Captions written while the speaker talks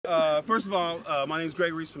First of all, my name is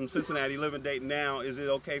Reese from Cincinnati, live in Dayton now. Is it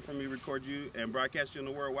okay for me to record you and broadcast you on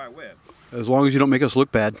the World Wide Web? As long as you don't make us look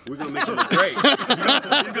bad. We're going to make you look great.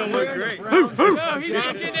 You're going to look great. No, he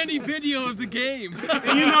didn't get any video of the game.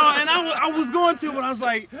 And, you know, and I was going to, but I was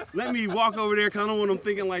like, let me walk over there because I don't want them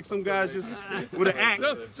thinking like some guys just with an axe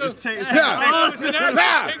just taking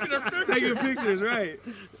pictures, right?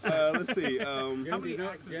 Let's see. How many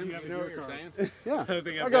axes do you have in your saying? Yeah,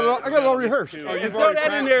 I got it all rehearsed. Oh, you throw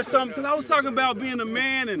that in there some because I was talking about being a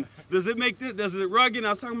man and does it make this, does it rugged? And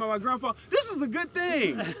I was talking about my grandfather. This is a good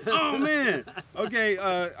thing. Oh man. Okay,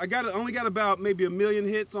 I only got about maybe 1 million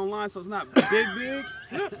hits online, so it's not big.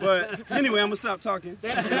 But anyway, I'm gonna stop talking.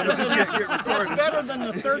 Just get recorded. That's better than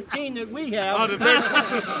the 13 that we have. Oh, the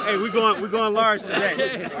 13. Hey, we're going large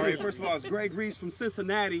today. All right. First of all, it's Reese from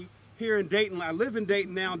Cincinnati here in Dayton. I live in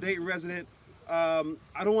Dayton now, Dayton resident. I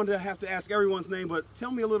don't want to have to ask everyone's name, but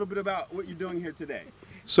tell me a little bit about what you're doing here today.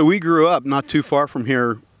 So we grew up not too far from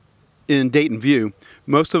here in Dayton View.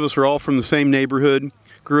 Most of us are all from the same neighborhood,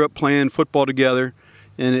 grew up playing football together,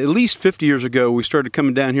 and at least 50 years ago we started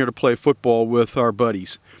coming down here to play football with our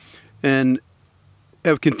buddies and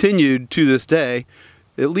have continued to this day,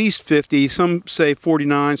 at least 50, some say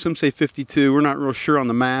 49, some say 52, we're not real sure on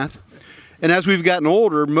the math. And as we've gotten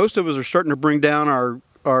older, most of us are starting to bring down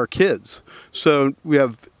our kids. So we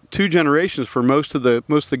have 2 generations for most of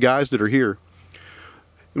the guys that are here.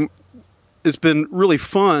 It's been really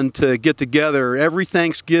fun to get together every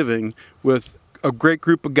Thanksgiving with a great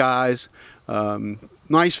group of guys,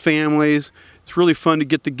 nice families. It's really fun to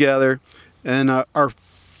get together, and our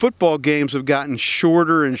football games have gotten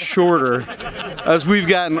shorter and shorter as we've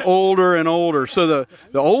gotten older and older. So the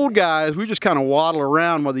old guys, we just kind of waddle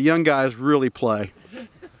around while the young guys really play.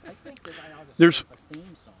 There's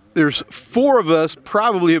 4 of us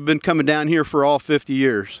probably have been coming down here for all 50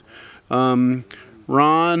 years.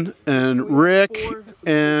 Ron and Rick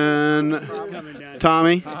and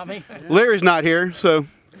Tommy. Larry's not here, so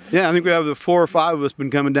yeah, I think we have the 4 or 5 of us been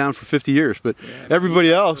coming down for 50 years, but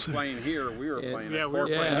everybody else. Playing here, we were playing.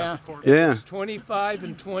 Yeah. 25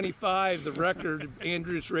 and 25, the record.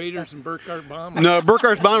 Andrews Raiders and Burkhardt Bombers. No,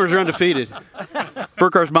 Burkhardt Bombers are undefeated.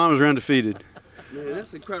 Burkhardt Bombers are undefeated. Man,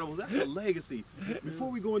 that's incredible. That's a legacy. Before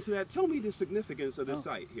we go into that, tell me the significance of this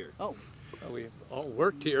site here. We all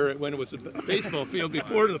worked here when it was a baseball field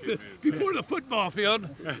before the football field.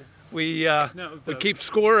 We keep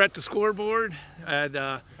score at the scoreboard at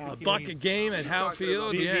a bucket game at Howe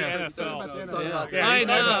Field. Yeah. I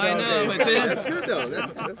know. But then, That's good though.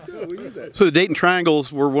 That's good. We use that. So the Dayton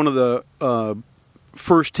Triangles were one of the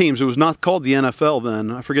first teams. It was not called the NFL then.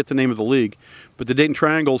 I forget the name of the league, but the Dayton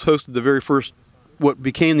Triangles hosted the very first what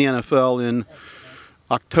became the NFL in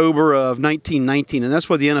October of 1919, and that's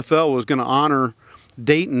why the NFL was going to honor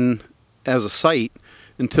Dayton as a site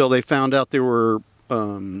until they found out there were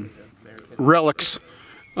relics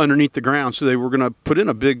underneath the ground, so they were going to put in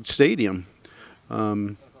a big stadium,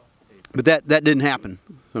 but that didn't happen.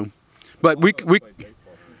 So, but we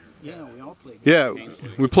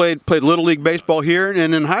played Little League baseball here,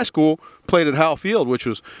 and in high school played at Howe Field, which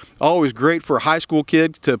was always great for a high school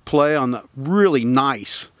kid to play on the really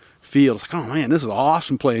nice field. It's like, oh man, this is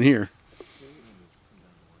awesome playing here.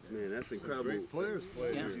 Man, that's incredible. Great players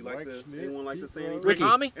play here. Would you like to, anyone like to say anything? Ricky.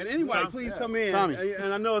 Tommy? And anybody, please come in. Tommy.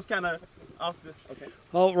 And I know it's kind of off the. Okay.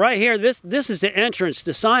 Well, right here, this is the entrance.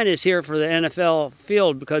 The sign is here for the NFL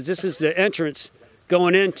field because this is the entrance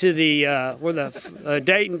going into the where the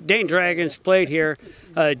Dayton Dragons played here.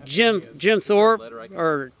 Jim Thorpe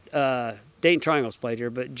or Dayton Triangles played here,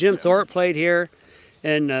 but Jim Thorpe played here.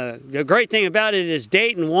 And the great thing about it is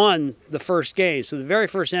Dayton won the first game. So the very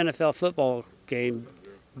first NFL football game,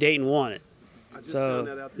 Dayton won it.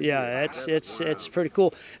 So yeah, it's pretty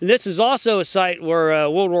cool. And this is also a site where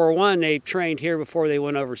World War I they trained here before they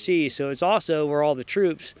went overseas. So it's also where all the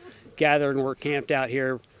troops gathered and were camped out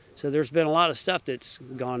here. So there's been a lot of stuff that's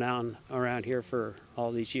gone on around here for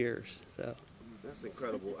all these years. So that's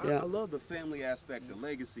incredible. Yeah. I love the family aspect, the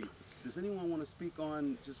legacy. Does anyone want to speak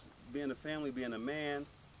on just being a family, being a man,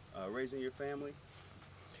 raising your family?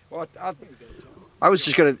 Well, I was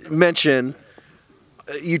just going to mention,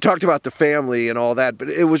 you talked about the family and all that, but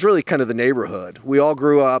it was really kind of the neighborhood. We all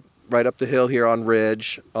grew up right up the hill here on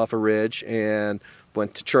Ridge, off of Ridge, and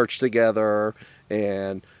went to church together,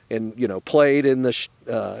 and you know, played in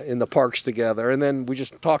the parks together, and then we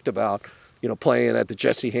just talked about, you know, playing at the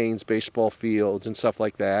Jesse Haynes baseball fields and stuff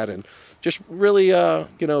like that, and just really, you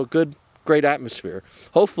know, great atmosphere.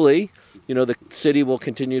 Hopefully, you know, the city will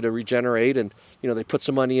continue to regenerate, and you know, they put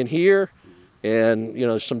some money in here, and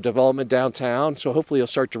there's some development downtown. So hopefully you'll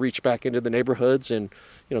start to reach back into the neighborhoods and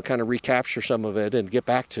kind of recapture some of it and get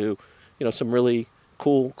back to some really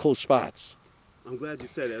cool spots. I'm glad you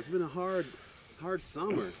said that. It's been a hard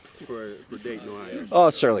summer for Dayton, Ohio. Oh,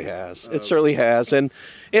 it certainly has. It certainly has, and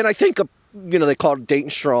I think they call it Dayton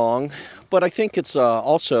Strong, but I think it's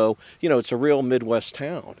also it's a real Midwest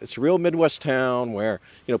town. It's a real Midwest town where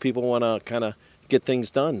people want to kind of get things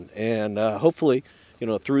done, and hopefully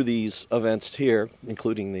through these events here,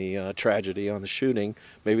 including the tragedy on the shooting,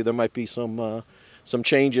 maybe there might be some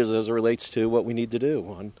changes as it relates to what we need to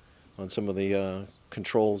do on some of the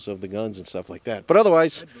controls of the guns and stuff like that. But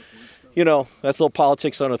otherwise, that's a little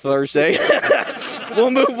politics on a Thursday.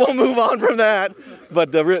 we'll move on from that.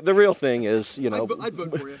 But the real thing is, I'd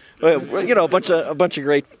vote for you. a bunch of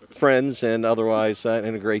great friends, and otherwise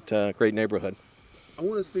in a great neighborhood. I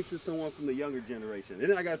want to speak to someone from the younger generation, and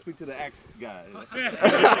then I got to speak to the axe guy.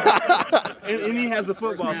 and he has a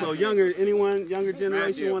football, so younger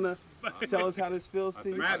generation want to tell us how this feels to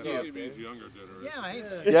you? Matthew.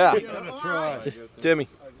 Yeah. Timmy.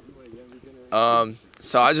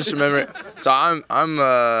 So I just remember. So I'm.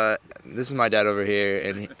 This is my dad over here,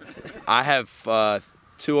 and I have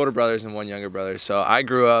 2 older brothers and 1 younger brother. So I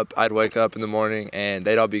grew up. I'd wake up in the morning, and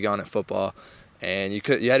they'd all be gone at football, and you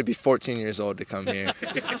had to be 14 years old to come here.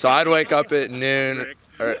 So I'd wake up at noon.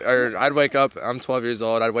 Or I'd wake up, I'm 12 years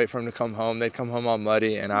old, I'd wait for them to come home, they'd come home all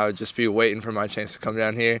muddy, and I would just be waiting for my chance to come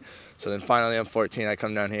down here. So then finally I'm 14, I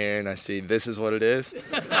come down here and I see this is what it is.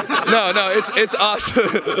 No, it's awesome.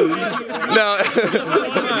 No,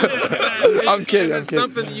 I'm kidding. It's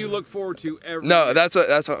something that you look forward to every No, that's what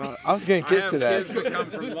I was gonna get to that. Kids that come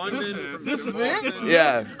from London. This is it?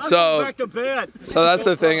 Yeah, so Back to bed. So that's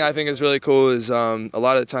the thing I think is really cool is a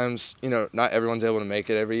lot of the times, not everyone's able to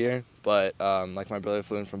make it every year, but like my brother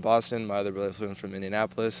flew in from Boston, my other brother flew in from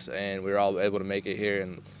Indianapolis, and we were all able to make it here,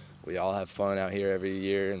 and we all have fun out here every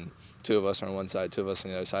year, and 2 of us are on one side, 2 of us on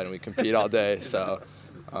the other side, and we compete all day, so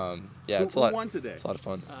yeah, it's a lot. Who won today? It's a lot of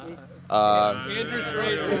fun.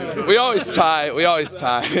 We always tie. Always a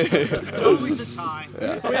tie.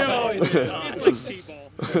 Yeah. We always a tie. It's like T-ball.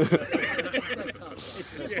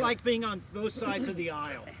 It's just like being on both sides of the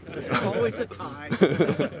aisle. Always a tie.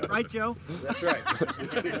 Right, Joe? That's right.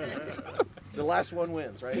 The last one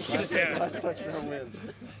wins, right? Last touchdown wins.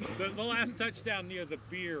 The last touchdown near the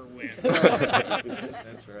beer wins.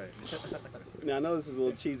 That's right. Now I know this is a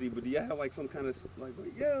little cheesy, but do you have like some kind of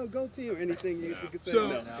go team or anything you could say? So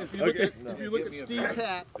No. if you look at Steve's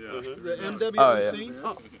hat, the MWC,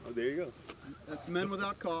 Oh, there you go. that's Men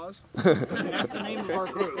Without Cause. That's the name of our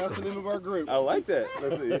group. That's the name of our group. I like that.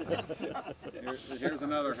 Let's see. Here's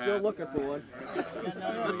another hat. Still looking for one.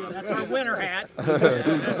 That's our winter hat.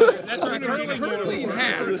 That's our curling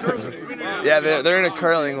hat. Yeah, they're in a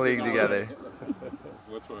curling league together.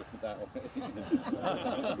 Which one?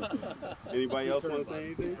 Anybody else want to say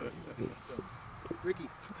anything? Ricky.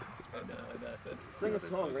 Sing a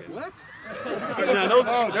song, Ricky. What? No,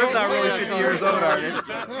 they're not really 50 years old, are they?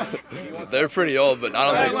 They're pretty old, but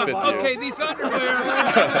I don't think 50 Okay,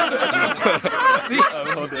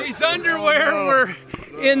 years. these underwear were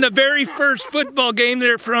in the very first football game.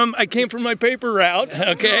 I came from my paper route,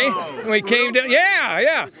 okay? We came down,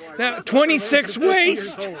 yeah. That 26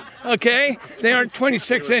 waist, okay? They aren't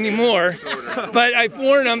 26 anymore, but I've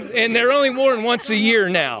worn them, and they're only worn once a year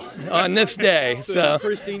now on this day. So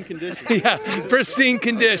Pristine condition. yeah, pristine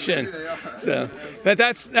condition. So, but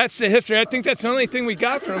that's the history. I think that's the only thing we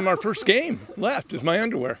got from our first game left is my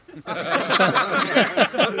underwear.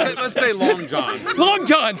 Let's say Long Johns. Long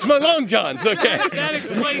Johns, my Long Johns. Okay. That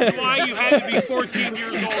explains why you had to be 14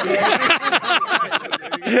 years old.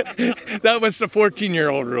 That was the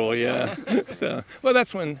 14-year-old rule, yeah. So, well,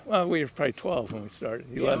 that's when we were probably 12 when we started.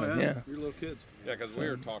 11, yeah. You're little kids. Yeah, because we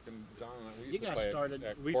were talking, John and I, we used You to guys play started-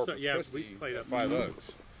 at we Corpus we Christi played at at 5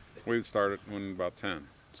 Oaks. We started when about 10,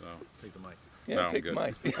 so. Take the mic. Yeah, No, take good. the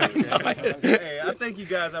mic. Hey, I thank you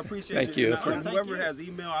guys. I appreciate Thank you. And whoever has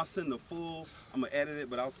email, I'll send the full. I'm gonna edit it,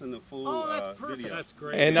 but I'll send the full video. That's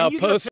great. And I'll post